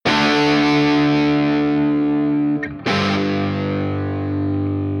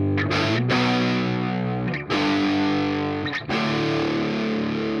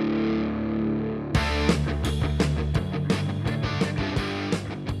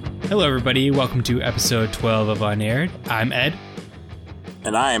Hello, everybody. Welcome to episode 12 of Unaired. I'm Ed.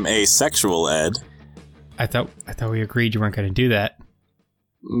 And I am asexual Ed. I thought we agreed you weren't going to do that.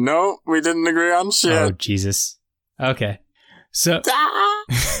 No, we didn't agree on shit. Oh, Jesus. Okay. So,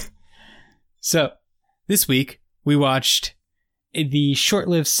 so this week we watched the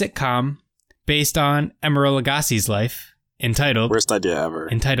short-lived sitcom based on Emeril Lagasse's life, entitled Worst idea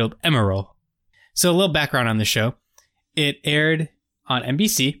ever. Entitled Emeril. So a little background on the show. It aired on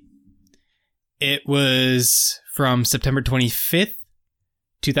NBC. It was from September 25th,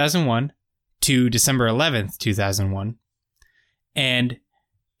 2001 to December 11th, 2001. And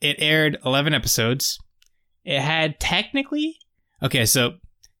it aired 11 episodes. It had technically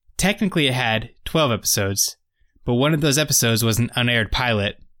it had 12 episodes, but one of those episodes was an unaired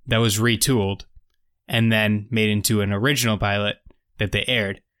pilot that was retooled and then made into an original pilot that they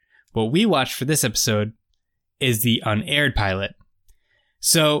aired. What we watched for this episode is the unaired pilot.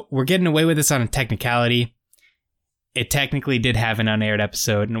 So we're getting away with this on a technicality. It technically did have an unaired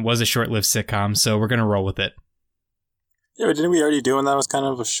episode, and it was a short-lived sitcom, so we're going to roll with it. Yeah, but didn't we already do one that was kind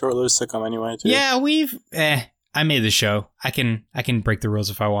of a short-lived sitcom anyway, too? Yeah, I made the show. I can break the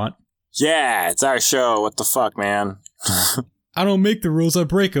rules if I want. Yeah, it's our show. What the fuck, man? I don't make the rules, I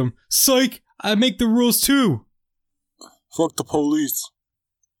break them. Psych! I make the rules too! Fuck the police.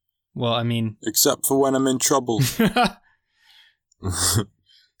 Well, I mean... Except for when I'm in trouble. So...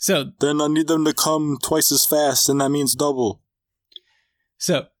 Then I need them to come twice as fast, and that means double.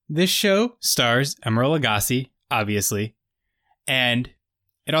 So, this show stars Emeril Lagasse, obviously. And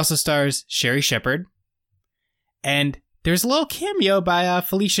it also stars Sherri Shepherd. And there's a little cameo by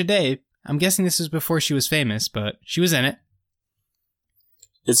Felicia Day. I'm guessing this was before she was famous, but she was in it.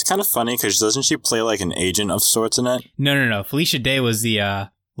 It's kind of funny, because doesn't she play like an agent of sorts in it? No. Felicia Day was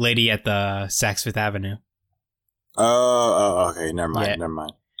the lady at the Saks Fifth Avenue. Oh, okay. Never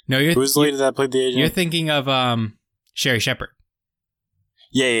mind. No, Who's the lady that played the agent? You're thinking of Sherri Shepherd.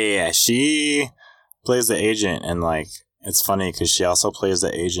 Yeah. She plays the agent, and like it's funny because she also plays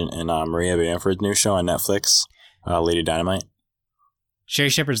the agent in Maria Bamford's new show on Netflix, Lady Dynamite. Sherri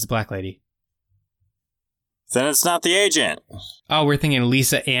Shepherd's the black lady. Then it's not the agent. Oh, we're thinking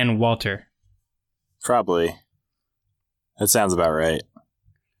Lisa Ann Walter. Probably. That sounds about right.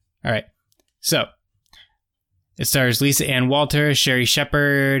 All right. So, it stars Lisa Ann Walter, Sherri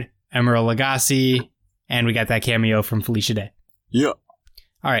Shepherd, Emeril Lagasse, and we got that cameo from Felicia Day. Yeah.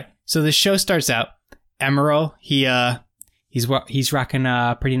 All right. So the show starts out. Emeril, he's rocking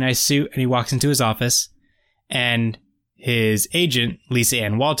a pretty nice suit, and he walks into his office, and his agent, Lisa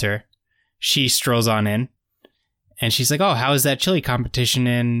Ann Walter, she strolls on in, and she's like, "Oh, how was that chili competition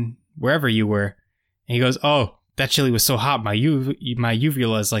in wherever you were?" And he goes, "Oh, that chili was so hot, my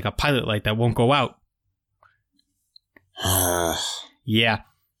uvula is like a pilot light that won't go out." Yeah.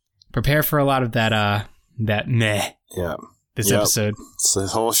 Prepare for a lot of that meh. Yeah. This episode. It's the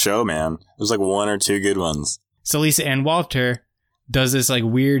whole show, man. There's like one or two good ones. So Lisa Ann Walter does this like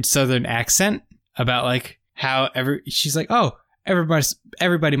weird southern accent about like how she's like, "Oh,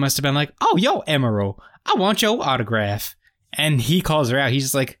 everybody must have been like, 'Oh, yo, Emeril, I want your autograph.'" And he calls her out. He's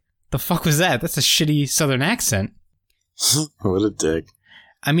just like, "The fuck was that? That's a shitty southern accent." What a dick.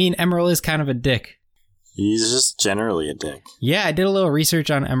 I mean, Emeril is kind of a dick. He's just generally a dick. Yeah, I did a little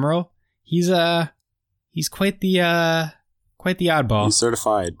research on Emeril. He's quite the oddball. He's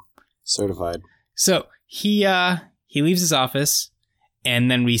certified. So he leaves his office,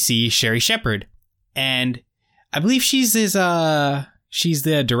 and then we see Sherri Shepherd, and I believe she's the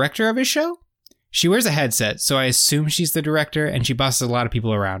director of his show. She wears a headset, so I assume she's the director, and she bosses a lot of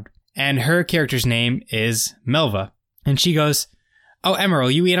people around. And her character's name is Melva, and she goes, "Oh,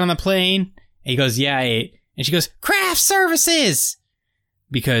 Emeril, you eat on the plane?" And he goes, "Yeah, I ate." And she goes, "Craft services!"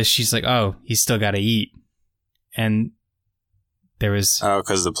 Because she's like, "Oh, he's still got to eat." And there was... Oh,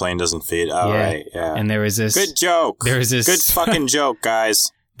 because the plane doesn't feed. Oh, yeah. Right, yeah. And there was this... Good joke. There was this... Good fucking joke,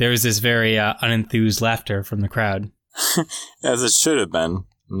 guys. There was this very unenthused laughter from the crowd. As it should have been.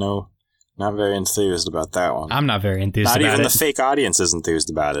 No, not very enthused about that one. I'm not very enthused about it. Not even the fake audience is enthused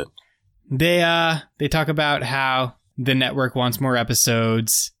about it. They talk about how the network wants more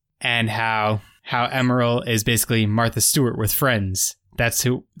episodes, and how Emeril is basically Martha Stewart with friends. That's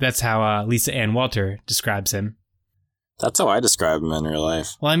how Lisa Ann Walter describes him. That's how I describe him in real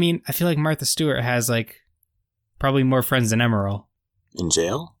life. Well, I mean, I feel like Martha Stewart has like probably more friends than Emeril. In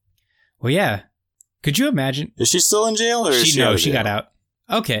jail? Well, yeah. Could you imagine? Is she still in jail, or she got out.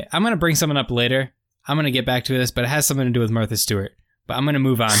 Okay, I'm gonna bring something up later. I'm gonna get back to this, but it has something to do with Martha Stewart. But I'm gonna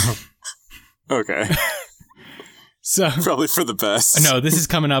move on. Okay. So probably for the best. No, this is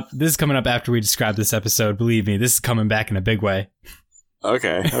coming up. This is coming up after we describe this episode. Believe me, this is coming back in a big way.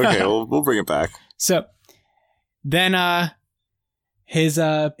 Okay, we'll bring it back. So then his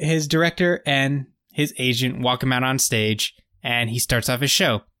director and his agent walk him out on stage, and he starts off his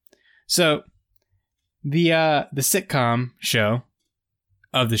show. So the sitcom show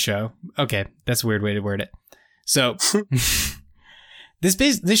of the show. Okay, that's a weird way to word it. So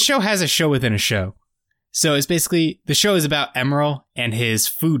this show has a show within a show. So it's basically, the show is about Emerald and his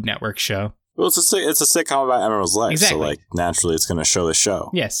Food Network show. Well, it's a sitcom about Emerald's life, Exactly. So like naturally it's going to show the show.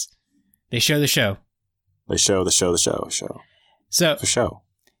 Yes, they show the show. They show the show. So For show.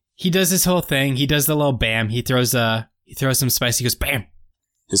 he does this whole thing. He does the little bam. He throws some spice. He goes bam,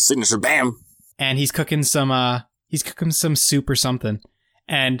 His signature bam. and he's cooking some soup or something.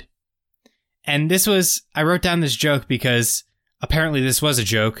 And this was, I wrote down this joke because apparently this was a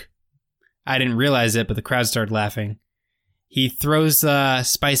joke. I didn't realize it, but the crowd started laughing. He throws the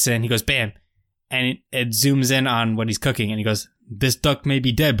spice in. He goes bam, and it zooms in on what he's cooking, and he goes, "This duck may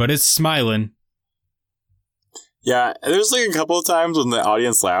be dead, but it's smiling." Yeah, there's like a couple of times when the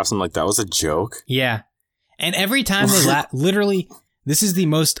audience laughs. I'm like, that was a joke. Yeah. And every time they laugh, literally, this is the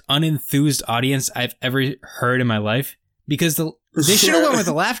most unenthused audience I've ever heard in my life, because they should have went with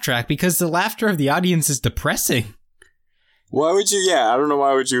a laugh track, because the laughter of the audience is depressing. Why would you? Yeah, I don't know.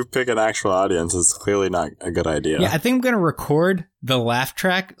 Why would you pick an actual audience? It's clearly not a good idea. Yeah, I think I'm going to record the laugh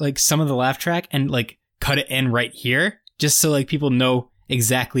track, like some of the laugh track, and like cut it in right here, just so like people know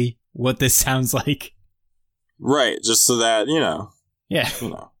exactly what this sounds like. Right, just so that, Yeah,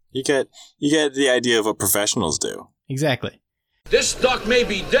 you get the idea of what professionals do. exactly. This duck may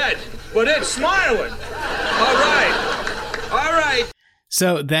be dead, but it's smiling. All right.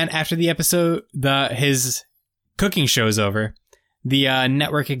 So then after the episode, his cooking show's over, the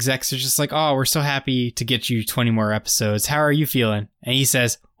network execs are just like, "Oh, we're so happy to get you 20 more episodes. How are you feeling?" And he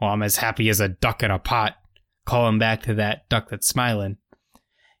says, "Well, I'm as happy as a duck in a pot." Call him back to that duck that's smiling.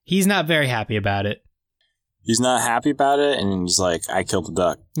 He's not very happy about it. He's not happy about it, and he's like, "I killed the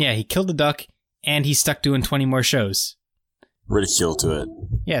duck." Yeah, he killed the duck, and he's stuck doing 20 more shows. Ridicule to it.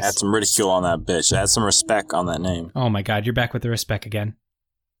 Yes. Add some ridicule on that bitch. Add some respect on that name. Oh my god, you're back with the respect again.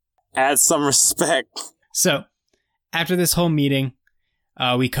 Add some respect. So, after this whole meeting,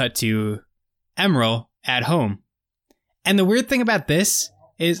 we cut to Emerald at home. And the weird thing about this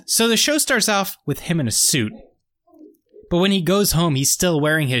is, so the show starts off with him in a suit. But when he goes home, he's still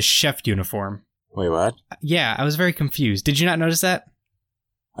wearing his chef uniform. Wait, what? Yeah, I was very confused. Did you not notice that?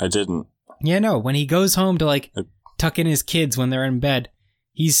 I didn't. Yeah, no. When he goes home to like tuck in his kids when they're in bed,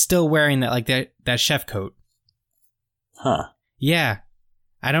 he's still wearing that chef coat. Huh. Yeah.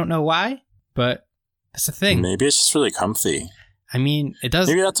 I don't know why, but that's the thing. Maybe it's just really comfy. I mean, it does.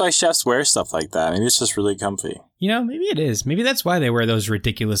 Maybe that's why chefs wear stuff like that. Maybe it's just really comfy. Maybe it is. Maybe that's why they wear those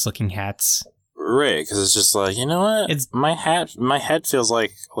ridiculous looking hats. Right, because it's just like, you know what? My head feels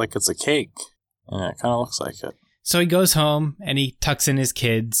like it's a cake. And it kind of looks like it. So he goes home and he tucks in his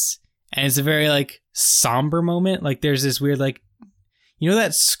kids, and it's a very like somber moment. Like there's this weird like,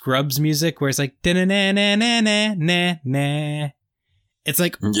 that Scrubs music where it's like na na na na na na. It's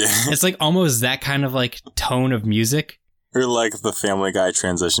like It's like almost that kind of like tone of music. Or like the Family Guy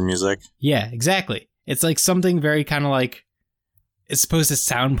transition music. Yeah, exactly. It's like something very kind of like, it's supposed to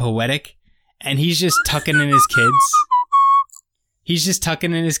sound poetic, and he's just tucking in his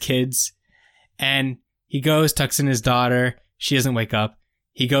kids. And he goes, tucks in his daughter. She doesn't wake up.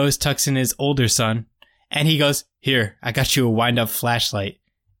 He goes, tucks in his older son. And he goes, "Here, I got you a wind-up flashlight."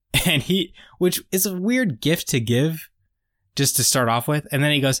 And which is a weird gift to give, just to start off with. And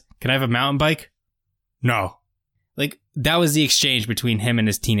then he goes, "Can I have a mountain bike?" "No." Like, that was the exchange between him and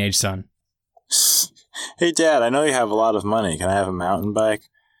his teenage son. "Hey, Dad, I know you have a lot of money. Can I have a mountain bike?"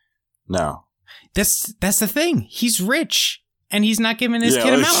 "No." That's the thing. He's rich, and he's not giving his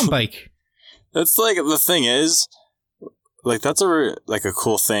kid a mountain bike. That's like, the thing is, like, that's a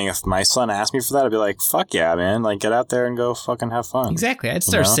cool thing. If my son asked me for that, I'd be like, "Fuck yeah, man. Like, get out there and go fucking have fun." Exactly. I'd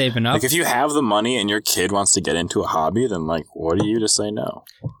start saving up. Like, if you have the money and your kid wants to get into a hobby, then, like, what are you to say no?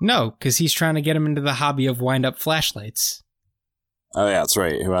 No, because he's trying to get him into the hobby of wind-up flashlights. Oh, yeah, that's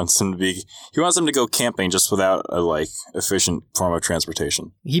right. He wants him to go camping just without a, like, efficient form of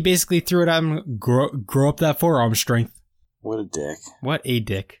transportation. He basically threw it at him, grow up that forearm strength. What a dick. What a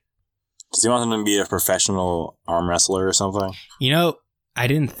dick. Does he want him to be a professional arm wrestler or something? I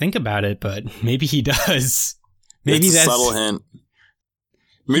didn't think about it, but maybe he does. Maybe it's that's a subtle hint.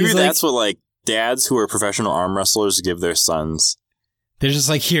 Maybe that's what, like, dads who are professional arm wrestlers give their sons. They're just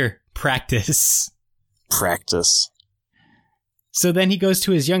like, "Here, practice." Practice. So then he goes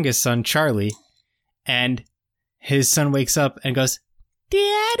to his youngest son, Charlie, and his son wakes up and goes,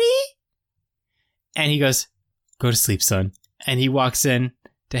 "Daddy?" And he goes, "Go to sleep, son." and he walks in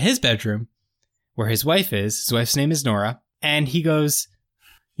to his bedroom where his wife is. His wife's name is Nora. And he goes,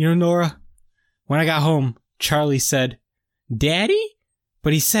 you know, Nora, when I got home, Charlie said, Daddy?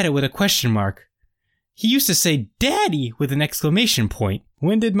 But he said it with a question mark. He used to say Daddy with an exclamation point.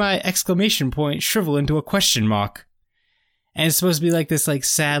 When did my exclamation point shrivel into a question mark? And it's supposed to be like this, like,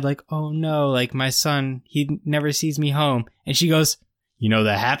 sad, like, oh no, like, my son, he never sees me home. And she goes, you know,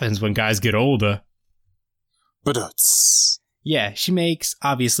 that happens when guys get older. But yeah, she makes,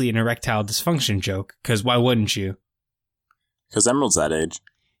 obviously, an erectile dysfunction joke, because why wouldn't you? Because Emerald's that age.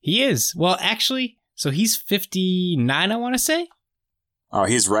 He is. Well, actually, so he's 59, I want to say? Oh,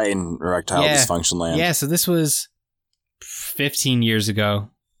 he's right in erectile dysfunction land. Yeah, so this was 15 years ago.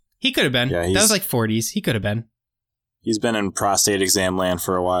 He could have been. Yeah, that was like 40s. He could have been. He's been in prostate exam land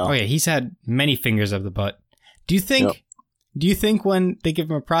for a while. Oh, yeah, he's had many fingers of the butt. Do you think when they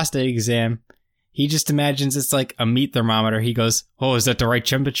give him a prostate exam, he just imagines it's like a meat thermometer? He goes, oh, is that the right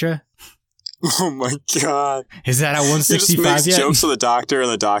temperature? Oh my god. Is that at 165 he just makes yet? jokes with the doctor,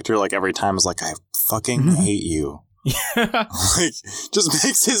 and the doctor, like, every time is like, I fucking hate you. Like, just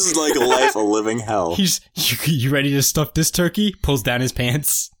makes his, like, life a living hell. You ready to stuff this turkey? Pulls down his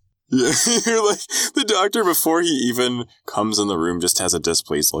pants. Yeah, you're like, the doctor, before he even comes in the room, just has a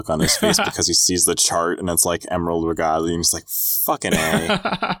displeased look on his face because he sees the chart, and it's like Emerald Regalia, and he's like, fucking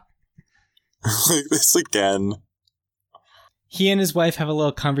A. Like, this again. He and his wife have a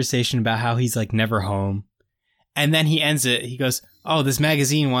little conversation about how he's, like, never home. And then he ends it. He goes, oh, this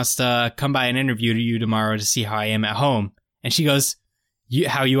magazine wants to come by and interview you tomorrow to see how I am at home. And she goes,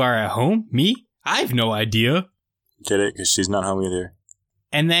 how you are at home? Me? I have no idea. Get it? Because she's not home either.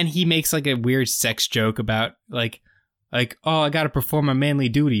 And then he makes, like, a weird sex joke about, like, oh, I gotta perform my manly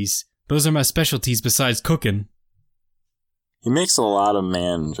duties. Those are my specialties besides cooking. He makes a lot of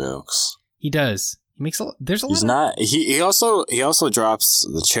man jokes. He does. He makes there's a lot. He's not. He also drops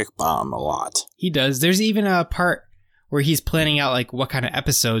the chick bomb a lot. He does. There's even a part where he's planning out, like, what kind of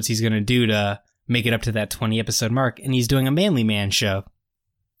episodes he's gonna do to make it up to that 20 episode mark, and he's doing a manly man show.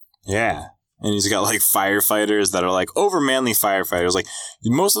 Yeah. And he's got, like, firefighters that are, like, over manly firefighters. Like,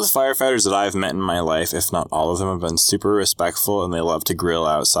 most of the firefighters that I've met in my life, if not all of them, have been super respectful, and they love to grill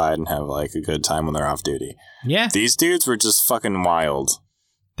outside and have, like, a good time when they're off duty. Yeah. These dudes were just fucking wild.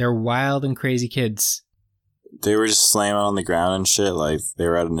 They're wild and crazy kids. They were just slamming on the ground and shit, like they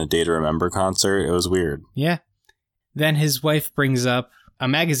were at A Day to Remember concert. It was weird. Yeah. Then his wife brings up a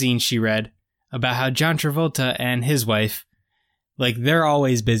magazine she read about how John Travolta and his wife, like, they're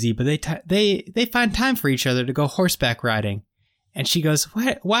always busy, but they find time for each other to go horseback riding. And she goes,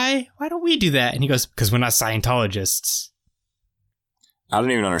 why don't we do that? And he goes, because we're not Scientologists. I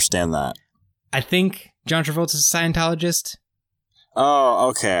don't even understand that. I think John Travolta's a Scientologist. Oh,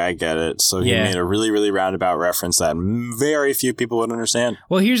 okay, I get it. So he made a really, really roundabout reference that very few people would understand.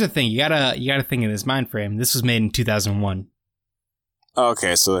 Well, here's the thing. You gotta think in this mind frame. This was made in 2001.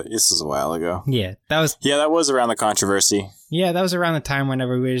 Okay, so this is a while ago. Yeah, that was around the controversy. Yeah, that was around the time when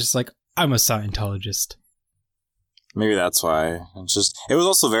everybody was just like, I'm a Scientologist. Maybe that's why. It was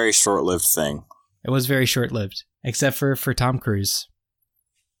also a very short-lived thing. It was very short-lived, except for Tom Cruise.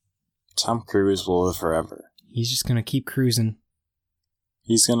 Tom Cruise will live forever. He's just gonna keep cruising.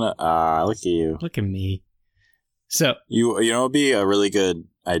 He's gonna, look at you. Look at me. So. You know what would be a really good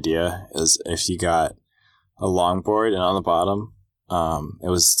idea is if you got a longboard and on the bottom, it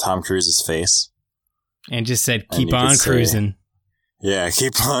was Tom Cruise's face. And just said, keep on cruising. Yeah,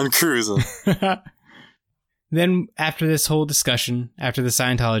 keep on cruising. Then after this whole discussion, after the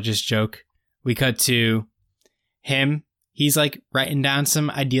Scientologist joke, we cut to him. He's, like, writing down some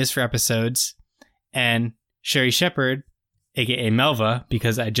ideas for episodes. And Sherry Shepherd, a.k.a. Melva,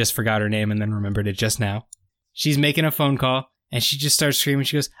 because I just forgot her name and then remembered it just now. She's making a phone call, and she just starts screaming.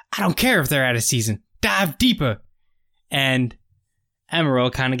 She goes, I don't care if they're out of season. Dive deeper. And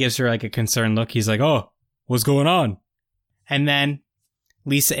Emerald kind of gives her, like, a concerned look. He's like, oh, what's going on? And then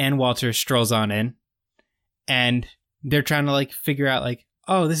Lisa Ann Walter strolls on in, and they're trying to, like, figure out, like,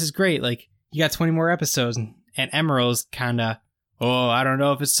 oh, this is great. Like, you got 20 more episodes. And Emerald's kind of, oh, I don't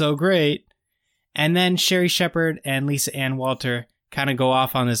know if it's so great. And then Sherry Shepherd and Lisa Ann Walter kind of go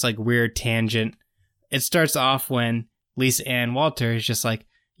off on this, like, weird tangent. It starts off when Lisa Ann Walter is just like,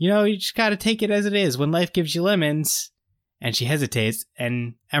 you just got to take it as it is. When life gives you lemons. And she hesitates,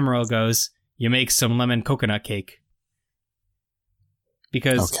 and Emerald goes, you make some lemon coconut cake.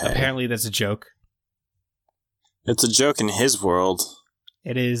 Because apparently that's a joke. It's a joke in his world.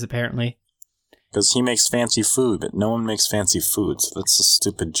 It is, apparently. Because he makes fancy food, but no one makes fancy food, so that's a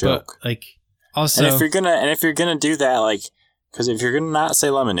stupid joke. But, like, also, and if you're gonna do that, like, because if you're gonna not say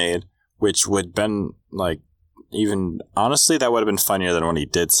lemonade, which would been, like, even honestly, that would have been funnier than what he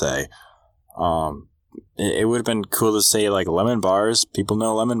did say. It would have been cool to say like lemon bars. People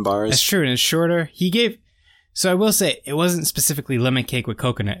know lemon bars. That's true, and it's shorter. So I will say, it wasn't specifically lemon cake with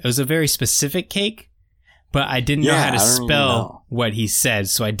coconut. It was a very specific cake, but I didn't know how to spell what he said,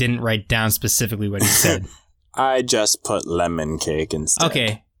 so I didn't write down specifically what he said. I just put lemon cake instead.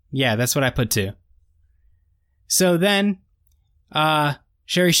 Okay, yeah, that's what I put too. So then,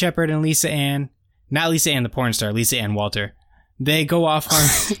 Sherry Shepherd and Lisa Ann, not Lisa Ann the porn star, Lisa Ann Walter, they go off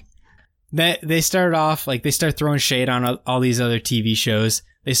on... They start off, like, they start throwing shade on all these other TV shows.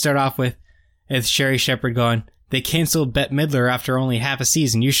 They start off with Sherry Shepherd going, they canceled Bette Midler after only half a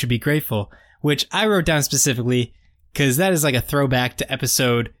season. You should be grateful. Which I wrote down specifically because that is like a throwback to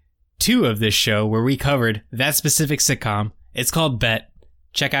episode 2 of this show where we covered that specific sitcom. It's called Bette.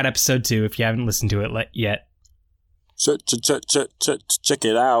 Check out episode 2 if you haven't listened to it yet. Check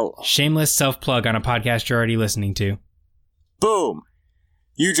it out. Shameless self-plug on a podcast you're already listening to. Boom.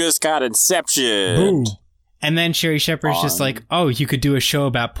 You just got Inception. Boom. And then Sherry Shepherd's just like, oh, you could do a show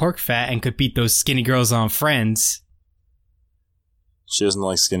about pork fat and could beat those skinny girls on Friends. She doesn't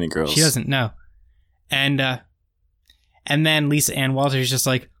like skinny girls. She doesn't, no. And then Lisa Ann Walters just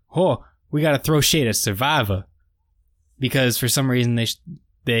like, oh, we got to throw shade at Survivor. Because for some reason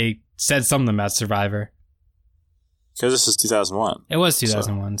they said something about Survivor. Because this is 2001. It was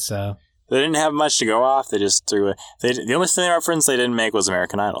 2001, so... They didn't have much to go off. They just threw it. The only thing reference they didn't make was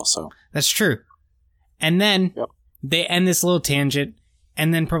American Idol. So that's true. And then they end this little tangent,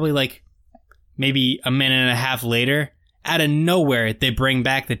 and then probably like maybe a minute and a half later, out of nowhere, they bring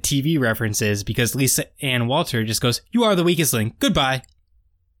back the TV references because Lisa Ann Walter just goes, "You are the weakest link. Goodbye,"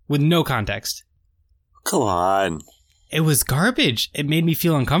 with no context. Come on. It was garbage. It made me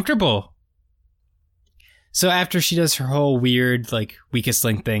feel uncomfortable. So after she does her whole weird like weakest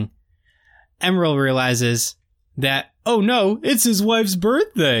link thing, Emerald realizes that, oh no, it's his wife's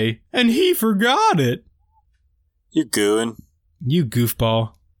birthday, and he forgot it. You gooin'. You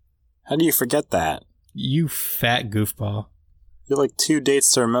goofball. How do you forget that? You fat goofball. You have like 2 dates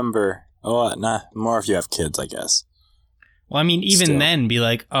to remember. Oh, nah, more if you have kids, I guess. Well, I mean, even then, be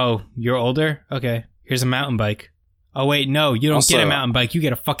like, oh, you're older? Okay, here's a mountain bike. Oh, wait, no, you don't get a mountain bike. You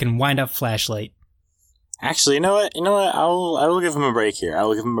get a fucking wind-up flashlight. Actually, you know what? I will give him a break here. I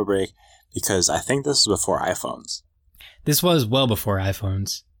will give him a break. Because I think this is before iPhones. This was well before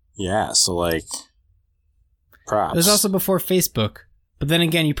iPhones. Yeah, so like, props. It was also before Facebook. But then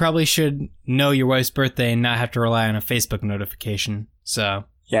again, you probably should know your wife's birthday and not have to rely on a Facebook notification. So.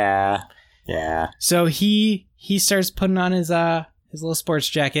 Yeah. So he starts putting on his little sports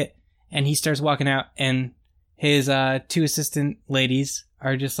jacket and he starts walking out and his 2 assistant ladies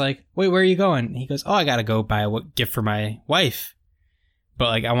are just like, wait, where are you going? And he goes, oh, I gotta go buy a gift for my wife. But,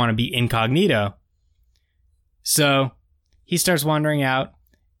 like, I want to be incognito. So, he starts wandering out,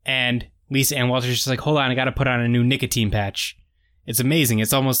 and Lisa Ann Walters is just like, hold on, I got to put on a new nicotine patch. It's amazing.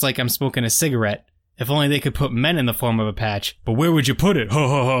 It's almost like I'm smoking a cigarette. If only they could put men in the form of a patch. But where would you put it? Ho,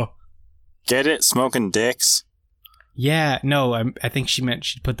 ho, ho. Get it? Smoking dicks? Yeah, no, I think she meant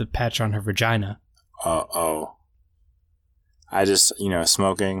she'd put the patch on her vagina. Oh. I just,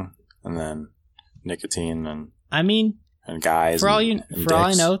 smoking, and then nicotine, and... I mean... And guys. For all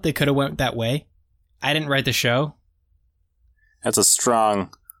I know, they could have went that way. I didn't write the show. That's a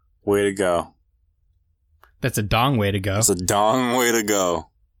strong way to go. That's a dong way to go. That's a dong way to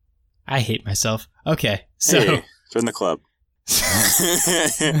go. I hate myself. Okay, so hey, join the club.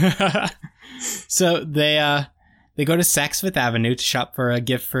 So they go to Saks Fifth Avenue to shop for a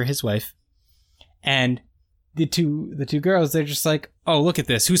gift for his wife, and the two girls, they're just like, oh, look at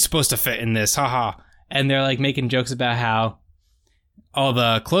this. Who's supposed to fit in this? Haha. And they're like making jokes about how all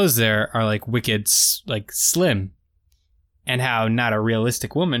the clothes there are like wicked, like slim, and how not a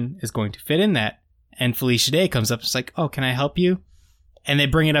realistic woman is going to fit in that. And Felicia Day comes up, it's like, oh, can I help you? And they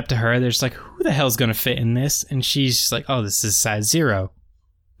bring it up to her. They're just like, who the hell's going to fit in this? And she's just like, oh, this is size 0.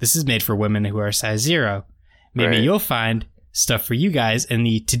 This is made for women who are size 0. Maybe you'll find stuff for you guys in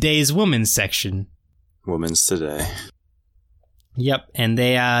the Today's Women's section. Women's Today. Yep, and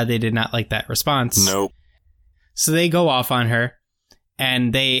they did not like that response. Nope. So they go off on her,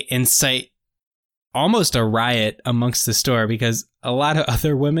 and they incite almost a riot amongst the store because a lot of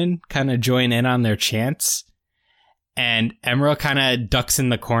other women kind of join in on their chants, and Emerald kind of ducks in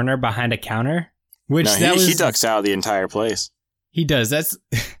the corner behind a counter. He ducks out of the entire place. He does.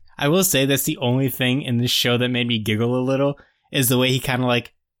 I will say that's the only thing in this show that made me giggle a little is the way he kind of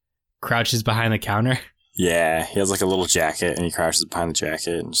like crouches behind the counter. Yeah, he has like a little jacket and he crouches behind the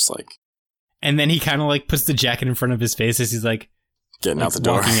jacket and just like... And then he kind of like puts the jacket in front of his face as he's like... Getting out the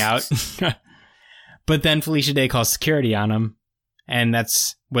door. Walking out. But then Felicia Day calls security on him, and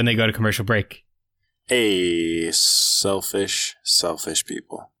that's when they go to commercial break. Selfish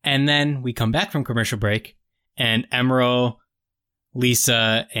people. And then we come back from commercial break, and Emerald,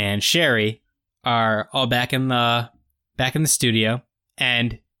 Lisa, and Sherry are all back in the studio,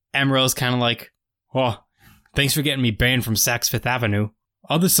 and Emerald's kind of like, "Oh, thanks for getting me banned from Saks Fifth Avenue.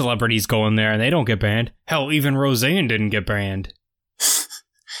 Other celebrities go in there and they don't get banned. Hell, even Roseanne didn't get banned."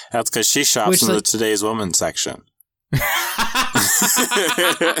 That's because she shops in the Today's Woman section.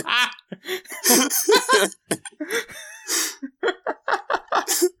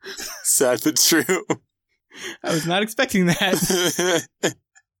 Sad but true. I was not expecting that.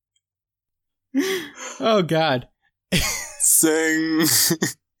 Oh, God. Sing.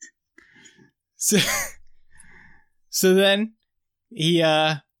 So then we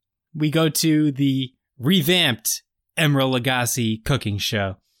go to the revamped Emerald Lagasse cooking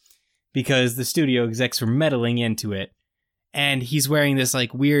show because the studio execs were meddling into it. And he's wearing this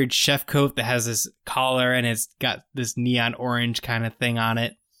like weird chef coat that has this collar and it's got this neon orange kind of thing on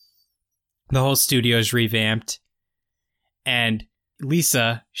it. The whole studio is revamped. And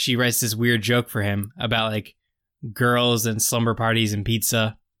Lisa, she writes this weird joke for him about like girls and slumber parties and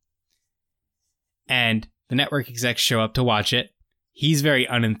pizza. And the network execs show up to watch it. He's very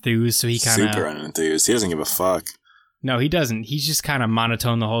unenthused, so he kind of... Super unenthused. He doesn't give a fuck. No, he doesn't. He's just kind of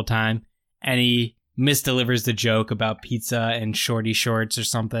monotone the whole time. And he misdelivers the joke about pizza and shorty shorts or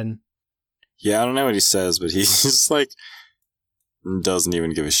something. Yeah, I don't know what he says, but he's just like... doesn't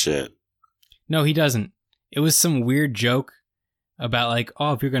even give a shit. No, he doesn't. It was some weird joke about like,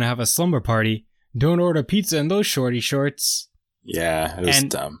 oh, if you're going to have a slumber party, don't order pizza in those shorty shorts. Yeah, it was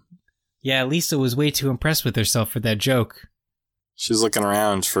dumb. Yeah, Lisa was way too impressed with herself for that joke. She's looking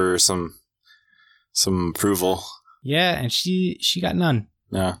around for some approval. Yeah, and she got none.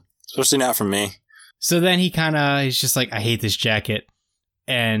 No, especially not from me. So then he's just like, I hate this jacket.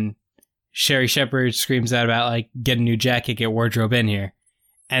 And Sherry Shepherd screams out about like, get a new jacket, get wardrobe in here.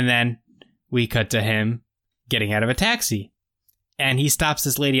 And then we cut to him getting out of a taxi. And he stops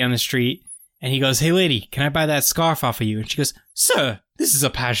this lady on the street and he goes, "Hey lady, can I buy that scarf off of you?" And she goes, "Sir, this is a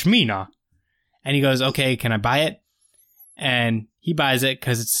pashmina." And he goes, "Okay, can I buy it?" And he buys it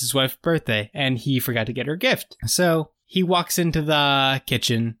because it's his wife's birthday and he forgot to get her a gift. So he walks into the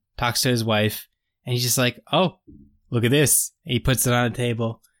kitchen, talks to his wife, and he's just like, "Oh, look at this." And he puts it on the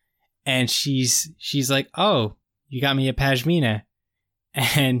table and she's like, "Oh, you got me a pashmina."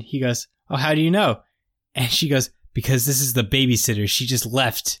 And he goes, "Oh, how do you know?" And she goes, "Because this is the babysitter. She just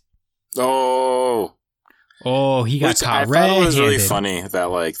left." Oh, he got caught red-handed. I thought it was really funny that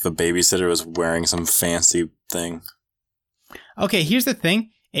like the babysitter was wearing some fancy thing. Okay, here's the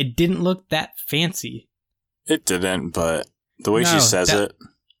thing. It didn't look that fancy. It didn't, but the way she says it.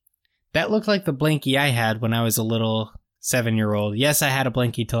 That looked like the blankie I had when I was a little 7-year-old. Yes, I had a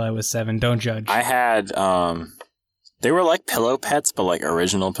blankie till I was 7. Don't judge. I had, they were like pillow pets, but like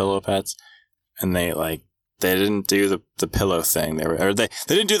original pillow pets. And they didn't do the pillow thing. They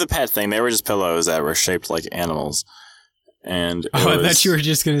didn't do the pet thing. They were just pillows that were shaped like animals. And I thought you were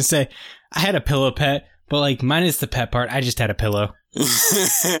just going to say, I had a pillow pet, but like minus the pet part, I just had a pillow.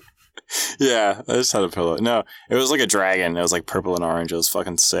 Yeah, I just had a pillow. No, it was like a dragon. It was like purple and orange. It was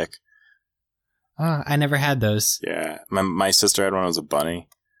fucking sick. Oh, I never had those. Yeah. My sister had one. It was a bunny.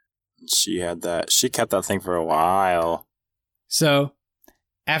 She had that. She kept that thing for a while. So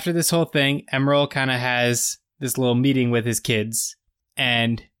after this whole thing, Emerald kind of has this little meeting with his kids,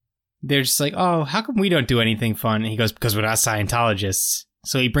 and they're just like, "Oh, how come we don't do anything fun?" And he goes, "Because we're not Scientologists."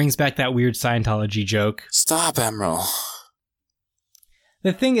 So he brings back that weird Scientology joke. Stop, Emerald.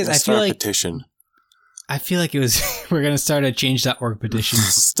 The thing is, I feel like petition. I feel like it was we're gonna start a Change.org petition.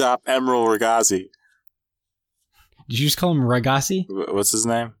 Stop, Emerald Lagasse. Did you just call him Lagasse? What's his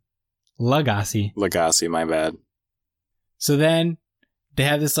name? Lagasse. Lagasse. My bad. So then they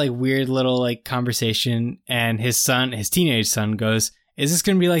have this like weird little like conversation, and his teenage son goes, "Is this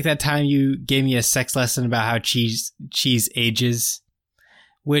gonna be like that time you gave me a sex lesson about how cheese ages?"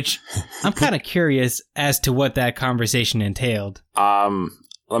 Which I'm kind of curious as to what that conversation entailed.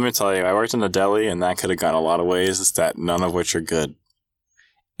 Let me tell you, I worked in a deli, and that could have gone a lot of ways, that none of which are good.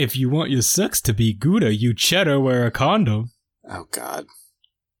 If you want your sex to be Gouda, you cheddar wear a condom. Oh, God.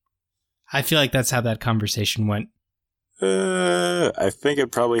 I feel like that's how that conversation went. I think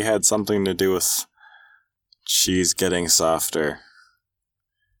it probably had something to do with cheese getting softer.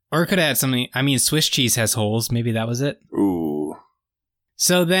 Or it could have had something... I mean, Swiss cheese has holes. Maybe that was it. Ooh.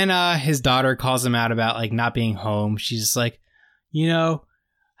 So then his daughter calls him out about like not being home. She's just like, "You know,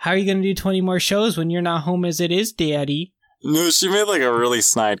 how are you going to do 20 more shows when you're not home as it is, Daddy?" No, she made like a really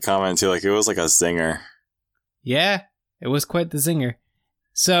snide comment too. Like it was like a zinger. Yeah, it was quite the zinger.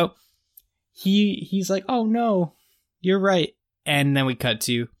 So he's like, oh no, you're right. And then we cut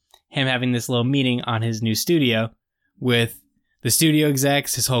to him having this little meeting on his new studio with the studio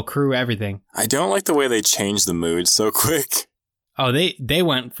execs, his whole crew, everything. I don't like the way they changed the mood so quick. Oh, they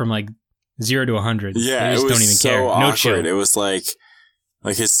went from like 0 to 100. Yeah, they just it was don't even so care. awkward. No chill. It was like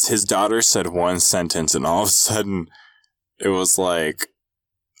his daughter said one sentence, and all of a sudden, it was like,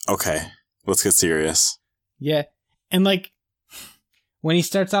 okay, let's get serious. Yeah, and like when he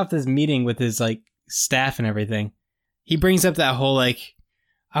starts off this meeting with his like staff and everything, he brings up that whole like,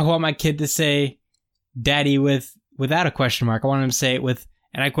 I want my kid to say "daddy" without a question mark. I want him to say it with,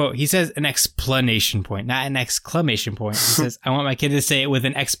 and I quote, he says an explanation point, not an exclamation point. He says, I want my kid to say it with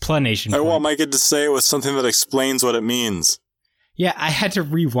an explanation point. I want my kid to say it with something that explains what it means. Yeah, I had to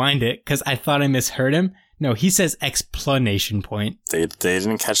rewind it because I thought I misheard him. No, he says explanation point. They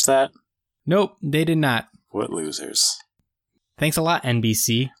didn't catch that? Nope, they did not. What losers. Thanks a lot,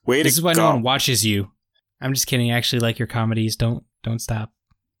 NBC. Way This to is why go. no one watches you. I'm just kidding. I actually like your comedies. Don't stop.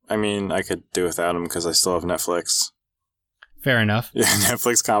 I mean, I could do without them because I still have Netflix. Fair enough. Yeah,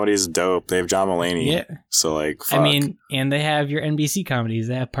 Netflix comedy is dope. They have John Mulaney. Yeah. So, like, fuck. I mean, and they have your NBC comedies.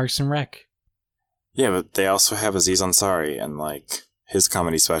 They have Parks and Rec. Yeah, but they also have Aziz Ansari and, like, his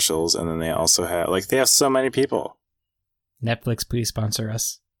comedy specials. And then they also have, like, they have so many people. Netflix, please sponsor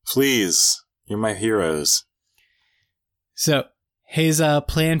us. Please. You're my heroes. So, his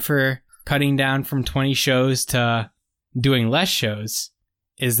plan for cutting down from 20 shows to doing less shows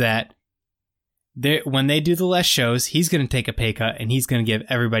is that when they do the less shows, he's going to take a pay cut and he's going to give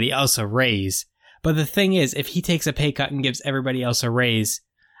everybody else a raise. But the thing is, if he takes a pay cut and gives everybody else a raise,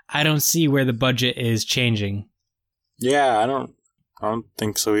 I don't see where the budget is changing. Yeah, I don't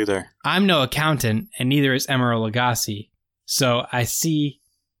think so either. I'm no accountant, and neither is Emerald Lagasse. So I see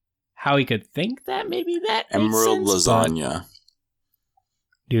how he could think that maybe that makes Emerald sense, lasagna. but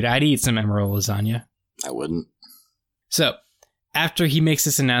dude, I'd eat some emerald lasagna. I wouldn't. So, after he makes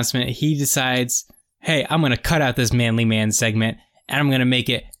this announcement, he decides, hey, I'm going to cut out this Manly Man segment, and I'm going to make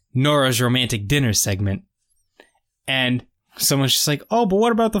it Nora's Romantic Dinner segment. And someone's just like, oh, but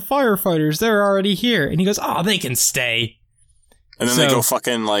what about the firefighters? They're already here. And he goes, oh, they can stay. And then they go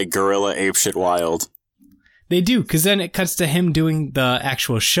fucking, like, gorilla apeshit wild. They do, because then it cuts to him doing the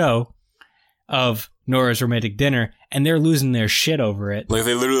actual show of Nora's Romantic Dinner, and they're losing their shit over it. Like,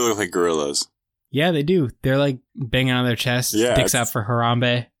 they literally look like gorillas. Yeah, they do. They're like banging on their chest, Yeah, dicks out for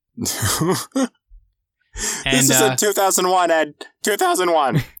Harambe. This is a 2001, Ed.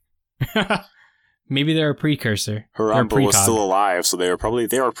 2001. Maybe they're a precursor. Harambe was still alive, so they were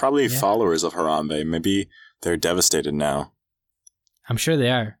probably Yeah. followers of Harambe. Maybe they're devastated now. I'm sure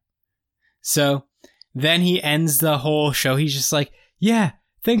they are. So then he ends the whole show. He's just like, yeah,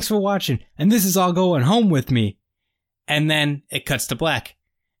 thanks for watching. And this is all going home with me. And then it cuts to black.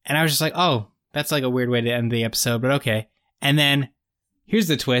 And I was just like, oh, that's like a weird way to end the episode, but okay. And then here's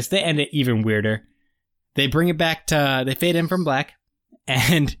the twist. They end it even weirder. They bring it back to, they fade in from black.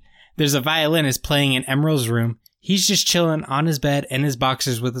 And there's a violinist playing in Emerald's room. He's just chilling on his bed in his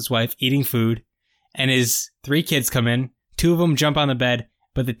boxers with his wife, eating food. And his 3 kids come in. 2 of them jump on the bed,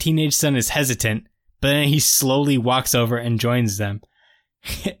 but the teenage son is hesitant. But then he slowly walks over and joins them.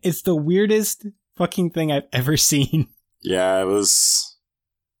 It's the weirdest fucking thing I've ever seen. Yeah, it was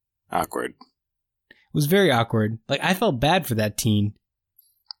awkward. It was very awkward. Like, I felt bad for that teen.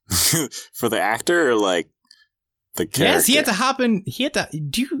 For the actor or, like, the character? Yes, he had to hop in.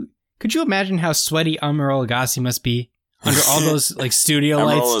 Could you imagine how sweaty Emerald Lagasse must be under all those, like, studio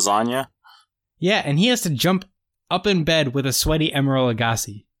Emerald lights? lasagna? Yeah, and he has to jump up in bed with a sweaty Emerald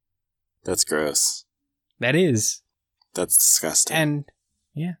Lagasse. That's gross. That is. That's disgusting. And,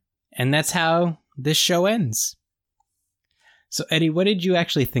 yeah. And that's how this show ends. So, Eddie, what did you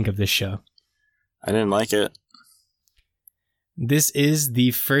actually think of this show? I didn't like it. This is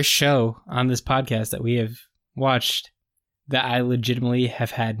the first show on this podcast that we have watched that I legitimately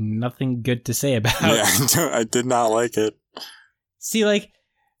have had nothing good to say about. Yeah, I did not like it. See, like,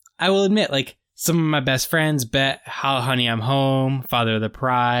 I will admit, like, some of my best friends, How Honey I'm Home, Father of the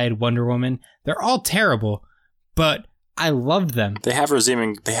Pride, Wonder Woman, they're all terrible, but I loved them. They have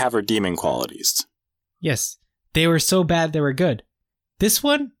redeeming qualities. Yes, they were so bad they were good. This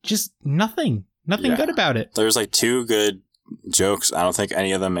one, just nothing good about it. There's like 2 good jokes. I don't think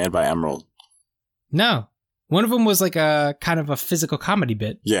any of them made by Emerald. No. One of them was like a kind of a physical comedy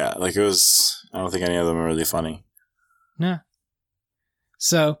bit. Yeah, like it was, I don't think any of them are really funny. No.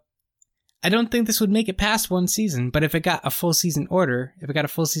 So, I don't think this would make it past 1 season, but if it got a full season order, if it got a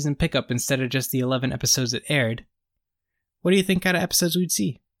full season pickup instead of just the 11 episodes it aired, what do you think kind of episodes we'd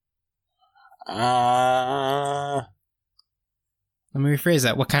see? Let me rephrase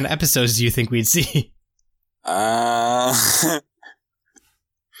that. What kind of episodes do you think we'd see? I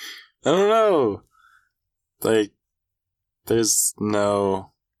don't know. Like, there's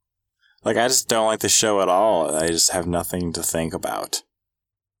no... Like, I just don't like the show at all. I just have nothing to think about.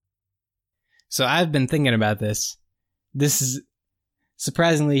 So I've been thinking about this. This is,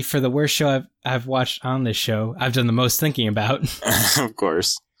 surprisingly, for the worst show I've watched on this show, I've done the most thinking about. Of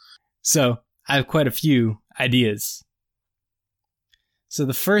course. So I have quite a few ideas. So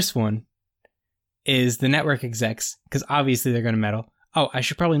the first one is the network execs, because obviously they're going to meddle. Oh, I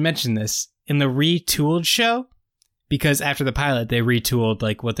should probably mention this. In the retooled show, because after the pilot, they retooled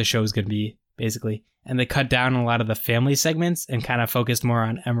like what the show is going to be, basically. And they cut down a lot of the family segments and kind of focused more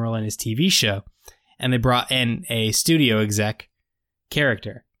on Emerald and his TV show. And they brought in a studio exec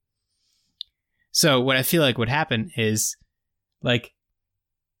character. So what I feel like would happen is, like,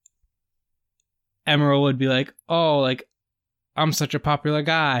 Emerald would be like, oh, like, I'm such a popular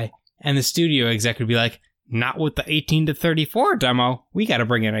guy. And the studio exec would be like, not with the 18 to 34 demo. We got to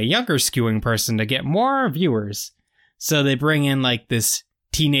bring in a younger skewing person to get more viewers. So they bring in like this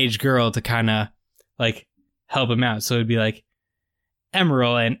teenage girl to kind of like help him out. So it'd be like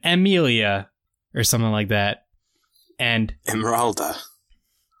Emerald and Amelia or something like that. And Esmeralda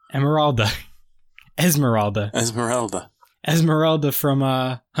from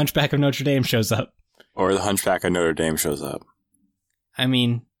Hunchback of Notre Dame shows up. Or the Hunchback of Notre Dame shows up. I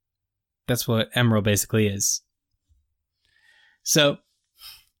mean, that's what Emerald basically is. So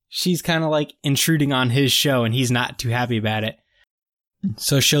she's kind of like intruding on his show and he's not too happy about it.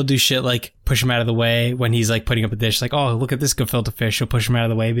 So she'll do shit like push him out of the way when he's like putting up a dish. Like, oh, look at this gefilte fish. She'll push him out of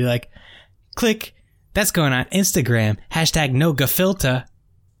the way and be like, click, that's going on Instagram. # no gefilte.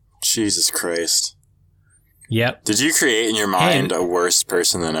 Jesus Christ. Yep. Did you create in your mind a worse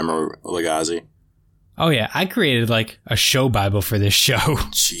person than Emerald Lagasse? Oh yeah, I created like a show Bible for this show.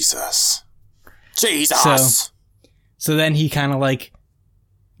 Jesus. So then he kind of like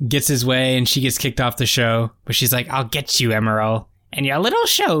gets his way and she gets kicked off the show. But she's like, I'll get you, Emerald. And your little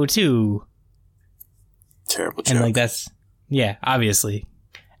show too. Terrible joke. And like that's, yeah, obviously.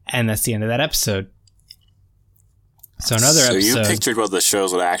 And that's the end of that episode. So episode. So you pictured what the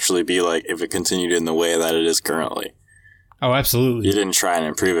shows would actually be like if it continued in the way that it is currently. Oh, absolutely. You didn't try and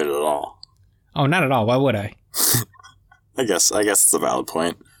improve it at all. Oh, not at all. Why would I? I guess it's a valid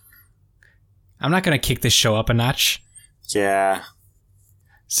point. I'm not going to kick this show up a notch. Yeah.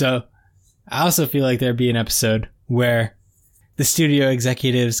 So I also feel like there'd be an episode where the studio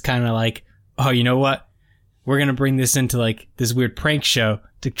executives kind of like, oh, you know what? We're going to bring this into like this weird prank show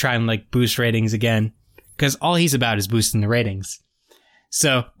to try and like boost ratings again. Because all he's about is boosting the ratings.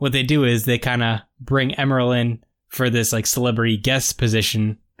 So what they do is they kind of bring Emerald in for this like celebrity guest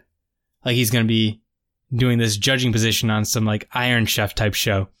position. Like he's going to be doing this judging position on some like Iron Chef type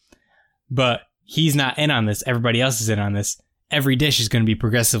show. But he's not in on this. Everybody else is in on this. Every dish is going to be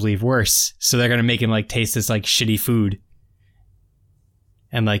progressively worse. So they're going to make him like taste this like shitty food.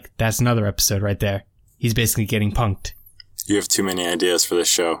 And like that's another episode right there. He's basically getting punked. You have too many ideas for this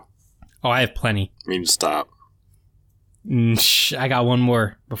show. Oh, I have plenty. You need to stop. I got one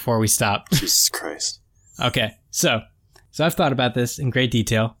more before we stop. Jesus Christ. Okay, so I've thought about this in great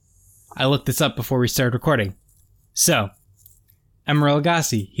detail. I looked this up before we started recording. So, Emerald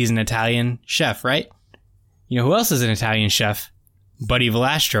Lagasse, he's an Italian chef, right? You know who else is an Italian chef? Buddy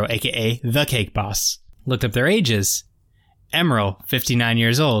Valastro, aka The Cake Boss. Looked up their ages. Emerald, 59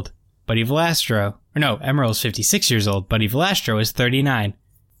 years old. Buddy Valastro, or no, Emerald's 56 years old. Buddy Valastro is 39.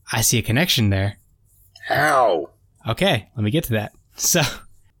 I see a connection there. How? Okay, let me get to that. So,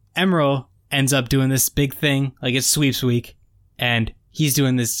 Emerald ends up doing this big thing, like it's sweeps week, and he's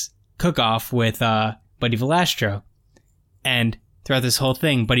doing this cook-off with Buddy Valastro. And throughout this whole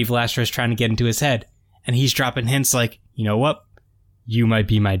thing, Buddy Valastro is trying to get into his head, and he's dropping hints like, you know what? You might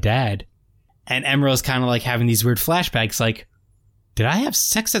be my dad. And Emerald's kind of like having these weird flashbacks like, did I have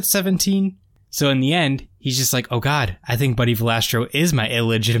sex at 17? So in the end, he's just like, oh God, I think Buddy Valastro is my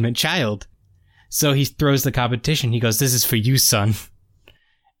illegitimate child. So he throws the competition. He goes, this is for you, son.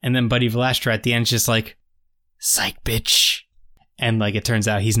 And then Buddy Valastro at the end is just like, psych, bitch. And like it turns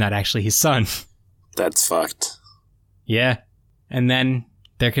out he's not actually his son. That's fucked. Yeah. And then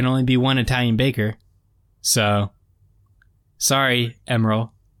there can only be one Italian baker. So, sorry, Emerald.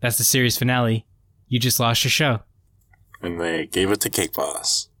 That's the series finale. You just lost your show. And they gave it to Cake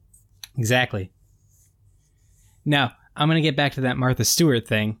Boss. Exactly. Now, I'm going to get back to that Martha Stewart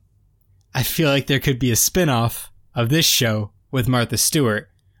thing. I feel like there could be a spin-off of this show with Martha Stewart,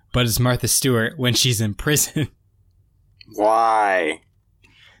 but it's Martha Stewart when she's in prison. Why?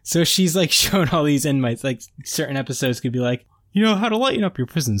 So she's like showing all these inmates, like certain episodes could be like, you know, how to lighten up your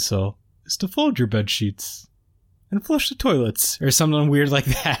prison cell is to fold your bed sheets and flush the toilets, or something weird like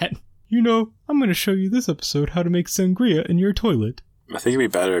that. You know, I'm going to show you this episode how to make sangria in your toilet. I think it'd be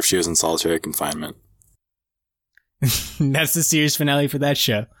better if she was in solitary confinement. That's the series finale for that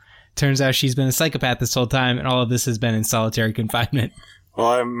show. Turns out she's been a psychopath this whole time, and all of this has been in solitary confinement. Well,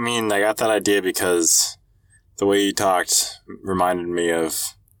 I mean, I got that idea because the way you talked reminded me of,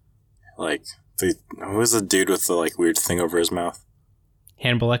 like, who was the dude with the, like, weird thing over his mouth?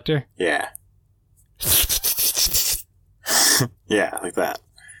 Hannibal Lecter? Yeah. Yeah, like that.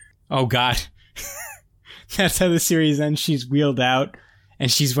 Oh, God. That's how the series ends. She's wheeled out, and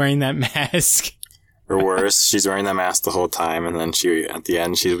she's wearing that mask. Or worse, she's wearing that mask the whole time, and then at the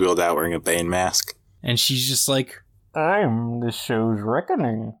end, she's wheeled out wearing a Bane mask. And she's just like, I'm the show's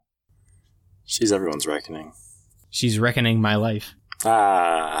reckoning. She's everyone's reckoning. She's reckoning my life.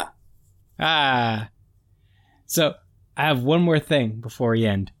 Ah. So, I have one more thing before we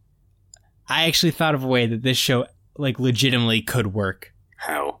end. I actually thought of a way that this show, like, legitimately could work.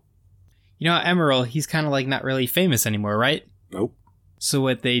 How? You know, Emerald, he's kind of, like, not really famous anymore, right? Nope. So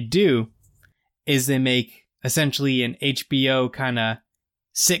what they do is they make, essentially, an HBO kind of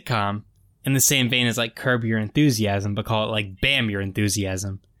sitcom in the same vein as, like, Curb Your Enthusiasm, but call it, like, Bam Your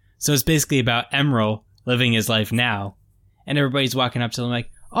Enthusiasm. So it's basically about Emerald living his life now, and everybody's walking up to him like,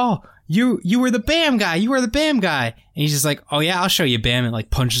 oh, you were the Bam guy, you were the Bam guy. And he's just like, oh yeah, I'll show you Bam, and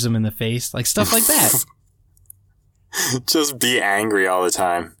like punches him in the face, like stuff like that. Just be angry all the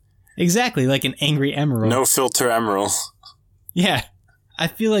time. Exactly, like an angry Emerald. No filter Emerald. Yeah, I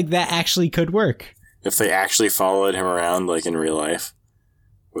feel like that actually could work. If they actually followed him around like in real life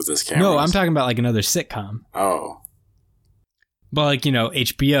with this camera. No, I'm talking about like another sitcom. Oh. But like, you know,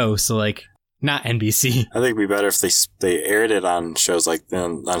 HBO, so like not NBC. I think it'd be better if they aired it on shows like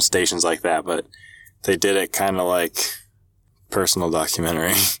on stations like that, but they did it kind of like personal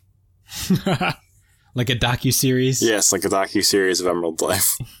documentary. Like a docuseries? Yes, like a docuseries of Emerald's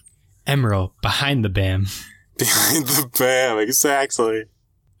life. Emerald, behind the Bam. Behind the Bam, exactly.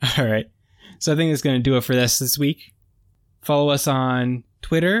 All right. So I think that's going to do it for this week. Follow us on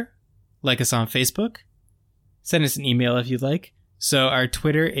Twitter. Like us on Facebook. Send us an email if you'd like. So our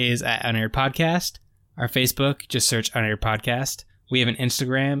Twitter is at Unaired Podcast. Our Facebook, just search Unaired Podcast. We have an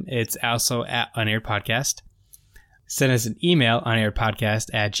Instagram. It's also at Unaired Podcast. Send us an email,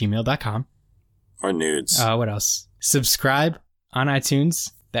 unairedpodcast@gmail.com. Or nudes. What else? Subscribe on iTunes.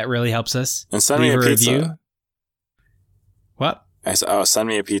 That really helps us. And send me a pizza. Review. What? Send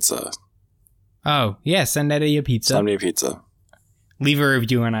me a pizza. Oh, yeah, send Eddie a pizza. Send me a pizza. Leave a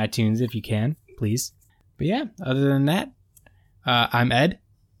review on iTunes if you can, please. But yeah, other than that, I'm Ed.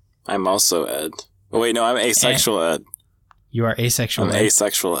 I'm also Ed. Oh, wait, no, I'm asexual Ed. You are asexual I'm Ed.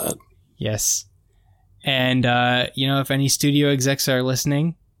 Asexual Ed. Yes. And, you know, if any studio execs are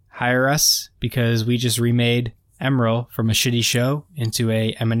listening, hire us, because we just remade Emerald from a shitty show into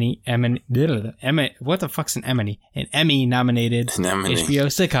a what the fuck's an Emmy? An Emmy-nominated HBO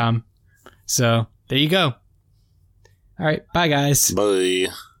sitcom. So, there you go. All right, bye, guys. Bye.